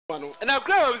Now,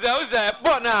 Graham was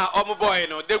born now, boy,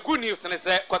 no. The good news and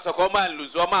say, Kotoko man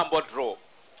lose, man draw.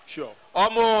 Sure.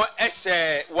 Omo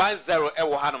Eshe 1-0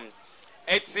 Ewohanum.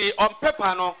 It's on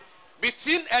Pepano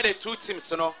between the two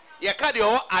teams, no. You can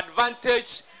your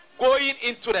advantage going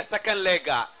into the second leg,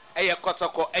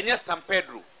 Kotoko, and yes, San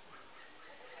Pedro.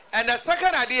 And the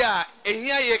second idea,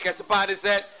 here you can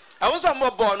said, I was on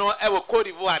more bono, Cote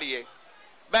d'Ivoire.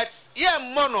 But yeah,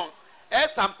 mono.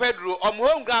 San Pedro on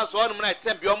home grounds one night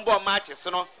temp beyond ball matches,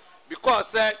 no,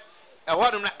 because a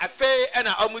honum a fair and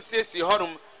I almost say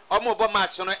honum or more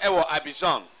match on our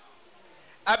Abidjan.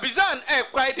 Abidjan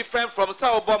quite different from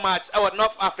South Ball match our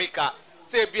North Africa.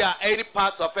 Say be any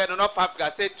part of North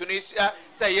Africa, say Tunisia,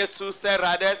 say Jesus, say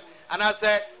Rades, and I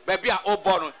say baby are all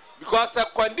born because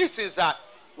conditions are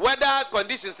weather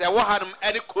conditions are what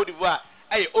any Cote d'Ivoire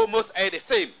almost the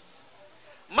same.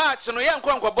 Match no yan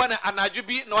kwa bona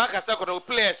anajubi no akasa ko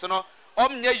players no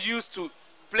used to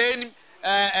playing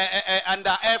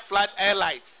under air flat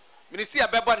airlines. Minisi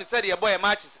abeba ni said your boy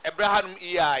matches Abraham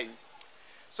EI.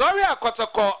 Sorry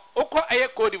Kotoko oko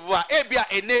Cote d'Ivoire ebia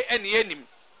ene enim.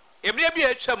 Ebia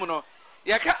bia etwam no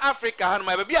yaka Africa han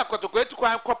ma bia Kotoko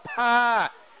etukwan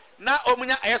pa na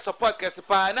omunya air support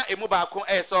kesipa na emu ba ko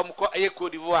so omko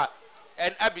Cote d'Ivoire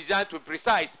and Abidjan to be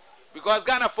precise because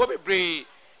Ghana for be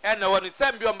and when it's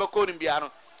time beyond Bacon Biano,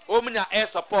 Omina air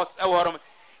support a worm.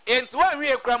 Into one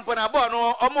real crampon a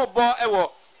bono, Omo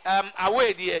bo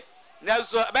away dear. Now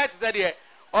so about that dear,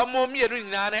 Omo me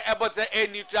about a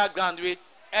neutral ground way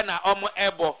and a Omo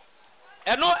ebo.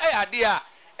 And no idea,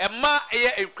 a ma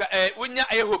when ya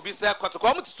a hobisa to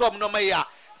come to some no maya.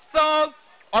 So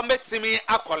Ometsimi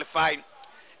are qualified.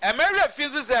 A Mary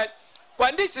refuses that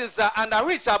conditions are under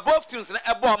which are both teams in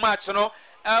a ball match, no.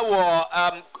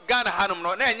 Ghana Hanum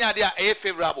no na nya dia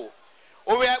favorable.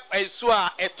 We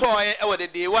a toy over the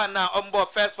day one now on board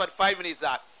first for 5 minutes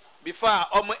before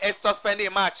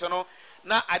suspending match no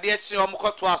na ade chi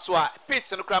to aso a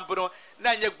pitch no cramp no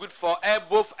na nya good for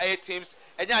both teams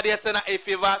and nya de say na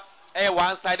favor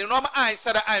one side no ma an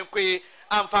sada an kwe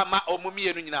amfa ma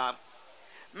omumie no nyina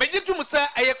megitum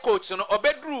say coach no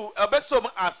obedru obesom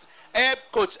as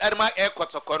coach Edma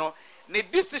Kotoko no ne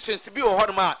decisions bi o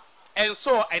hodoma. And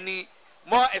so any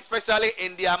more especially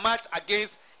in their match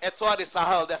against Etoile de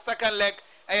Sahel, the second leg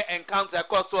encounter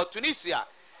across Tunisia.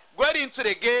 Going into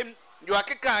the game, you are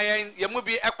kicking you will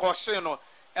be a caution or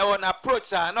an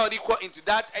approach not equal into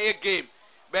that game.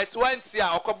 But once you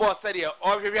are said here,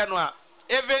 or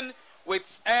even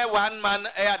with a one man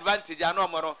advantage,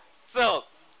 still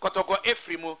Kotoko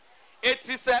Efrimu. It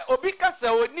is Obika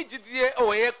so need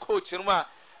or a coach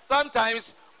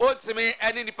sometimes. Ultimately,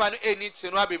 any nipan any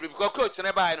chinwa baby because coach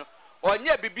never no or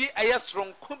nya bibi aye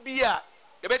strong kubia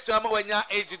e betu ama wanya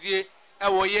agidie e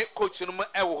wo ye coach no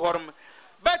e wo horom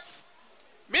but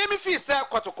me feel say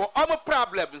Kotoko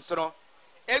problems no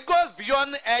it goes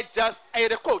beyond just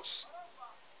the coach.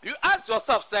 You ask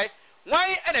yourself say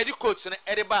why any coach no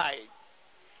e dey buy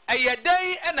a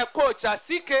day and a coach a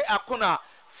CK Akuna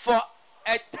for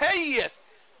 10 years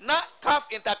na CAF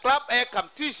interclub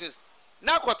competitions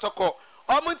na Kotoko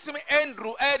Omuntimi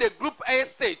Andrew at the group A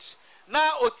stage.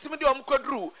 Now Otimidi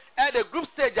Omkodru at the group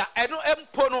stage eno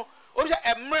empono oja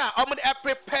emra omud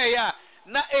prepare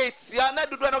na 8 ya na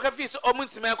dudu anoka fi so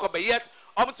omuntimi enko be yet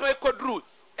omuntimi kodru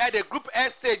at the group A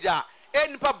stage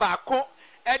enipa baako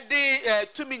at the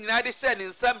tumi nyina de share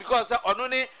nsam because ono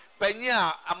ne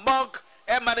panya among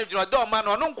manager do man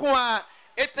ono nko a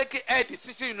take a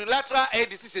decision unilateral a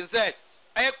decision said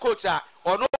a coach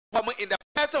ono in the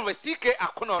person of CK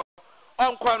Akuno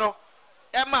Onkono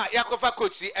Emma Yakofa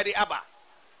coach Eddie Abba.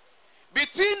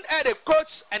 Between the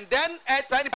coach and then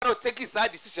tiny take his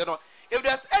decision. If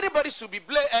there's anybody should be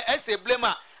blame as a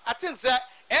blamer, I think that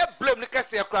blame the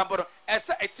Cassia Crambo as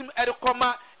a team at the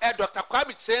comma Dr.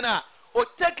 Kwame Chena or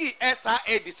take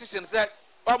a decision that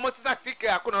almost as stick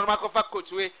a Konomakofa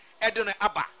coach way Eduna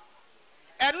Abba.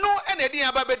 And no any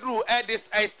Abba bedroom at this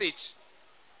stage.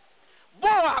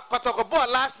 Boa Kotoko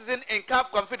ball last season in CAF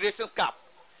Confederation Cup.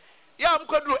 Yeah, I'm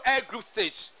going to a group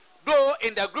stage. Though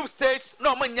in the group stage,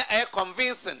 no money are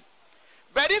convincing.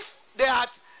 But if they had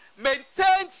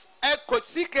maintained a coach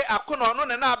CK Akuno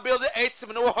and now build a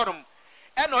team no home,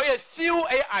 and a few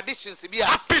additions be a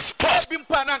piece of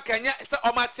Pimpana Kenya, so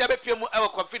Omatia Pimu, our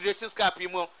Confederation Cup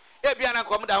Pimu, Ebiana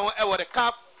come down over the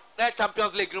CAF,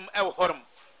 Champions League room, our home.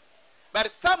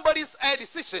 But somebody's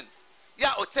decision.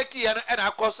 Yeah, or take it and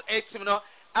across 8 no.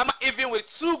 I'm even with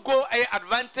 2 goal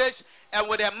advantage and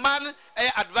with a man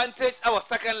advantage our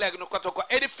second leg no Kotoko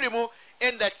Eddie Frimu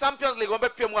in the Champions League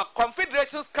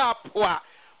Confederations Cup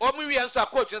we answer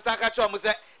coach and Sakacho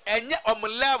say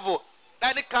enye level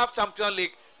that the CAF Champions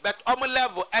League but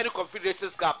level any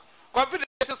Confederations Cup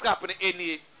in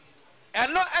any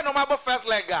and no above first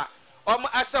leg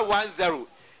asha 1-0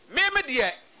 me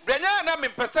dear Brenya na me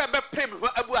person be pay me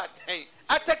abu aten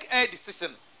I take a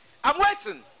decision I'm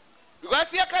waiting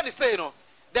because you can say no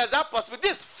there's that possibility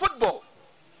this football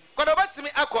kodo betimi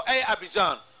akọ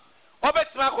Abidjan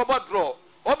obetimi akọ draw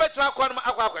obetimi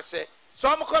akọ say so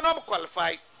am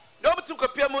qualify no betimi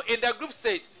kopia in the group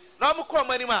stage no am ko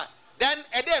manima then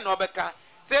ede no beka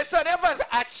say so never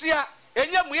achia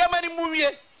enya mu yamani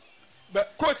muwie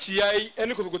but coach yai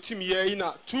any Kotoko team yai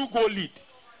na 2-goal lead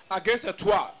against a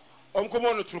 2 come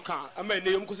on to can I mean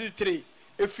they go see 3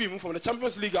 a film from the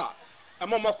Champions League and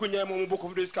mama kunya mama book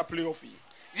of this playoff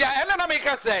yeah and na make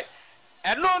say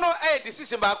and no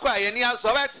decision ba kwa ye ni answer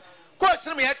but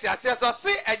coach me yet so see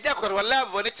e je kwere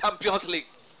level in Champions League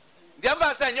the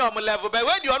ever say your level but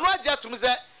when you no aja to me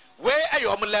say where are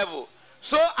your level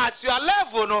so at your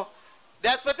level no the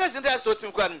expectation there so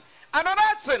team kwan another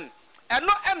thing and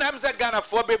no enam say Ghana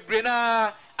for bebre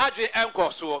na adwe enko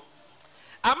so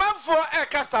amanfo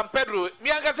eka San Pedro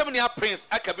mi angase me Prince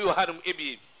akabi wo hanum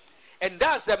ebi and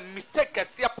that's a mistake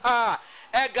kasia pa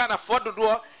Ghana for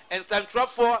dodo and Central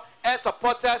for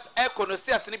supporters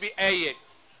konosi asini bi eye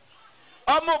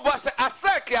omo boss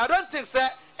asake I don't think say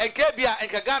enke bia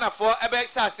enke Ghana for ebe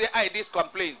say I this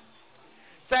complaint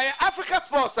say Africa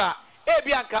sports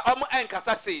ebi anka omo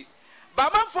enkasa say ba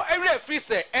manfo area free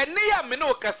say eni ya me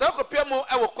no kasa okopia mu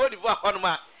e wo Cote d'Ivoire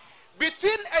honoma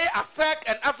between ASEC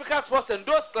and Africa Sports and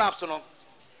those clubs, no,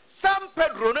 San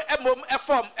Pedro no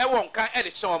form won't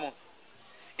edit.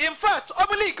 In fact,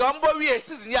 Oblique Ombo we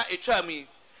season ya a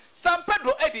San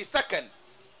Pedro Eddie second,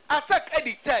 ASEC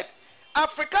Eddie third,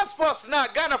 Africa Sports na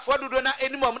Ghana for do na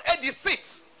any moment Eddie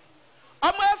sixth.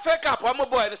 Omo FA Cup omo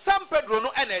boy San Pedro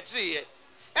no energy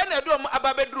and do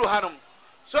ababedru hanum.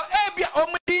 So ebia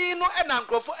omo no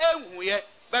enankrofo ehuye.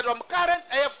 But current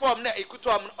air form na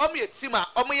ikutom omi etima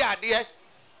omi yade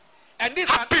and this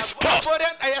is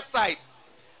foreign air side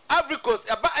Africos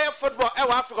about air football e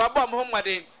Africa obo mo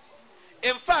homaden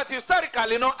in fact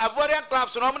historically no Ivorian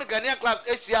clubs no omo Ghanaian clubs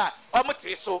Asia omo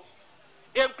tiso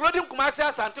including Kumasi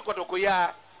Asante Kotoko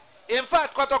ya in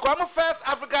fact Kotoko omo first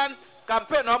African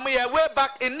campaign omo ya way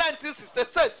back in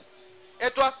 1966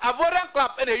 it was Ivorian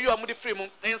club and you omo di free mu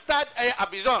inside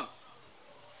Abidjan.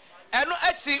 And no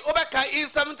actually Obeka in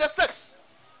 76.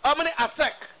 Omni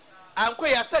ASEC. And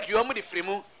Kwe ASEC you omu di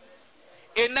frimu.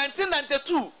 In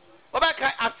 1992,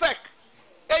 Obeka ASEC.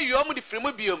 You omu di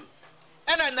frimu biom.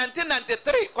 And in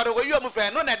 1993, Kotoko you omu fe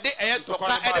no na de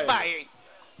toka edebay.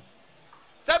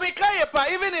 Sabika pa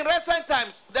even in recent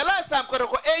times, the last time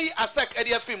Kotoko ASEC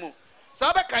edia frimu. So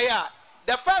Obeka ya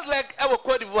the first leg ewo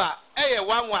Cote d'Ivoire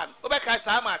 1-1. Obeka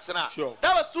sa match na. Sure.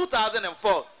 That was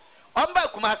 2004.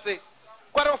 Omba Kumasi.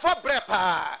 Quarter for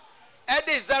brepa,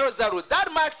 Eddie 0-0.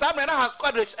 That match, Samuel has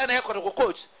squadrich and a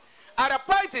coach. At a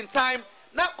point in time,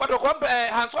 not Kotoko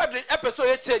has squadrich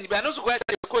episode change, but no question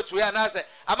the coach we are now say,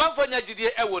 among for GDA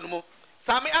Ewonmo.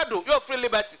 Sami Adu, your free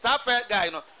liberty, fair guy,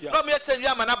 no. No me change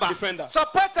your manaba. Defender. So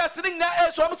Peter sitting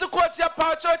there, so I'm so coach your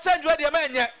power change where the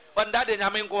man yet, but that in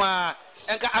Yamingua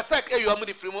and ASEC you are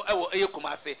the free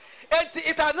Kumasi.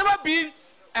 It has never been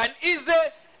an easy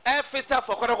air fixture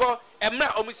for Kotoko. Emra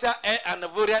Omisha and the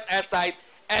Ivorian air side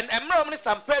and Emra Omni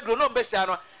San Pedro no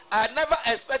Beshano. I never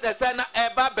expected Sana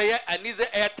air barbe and easy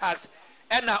air tax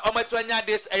and now Omatwanya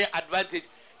this air advantage.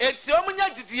 It's Omunya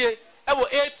GDA, I will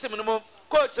 8 minimum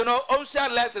coach no Omsha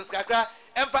lessons Kakra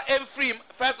and for M free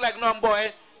felt like non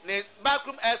boy,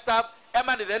 backroom air staff,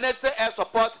 Emma the next air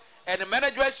support and the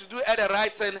management should do at the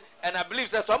right thing and I believe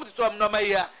that some to Tom no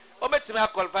here.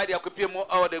 Ometima qualified the Okupimo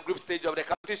or the group stage of the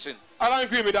competition. I don't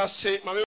agree with that shit,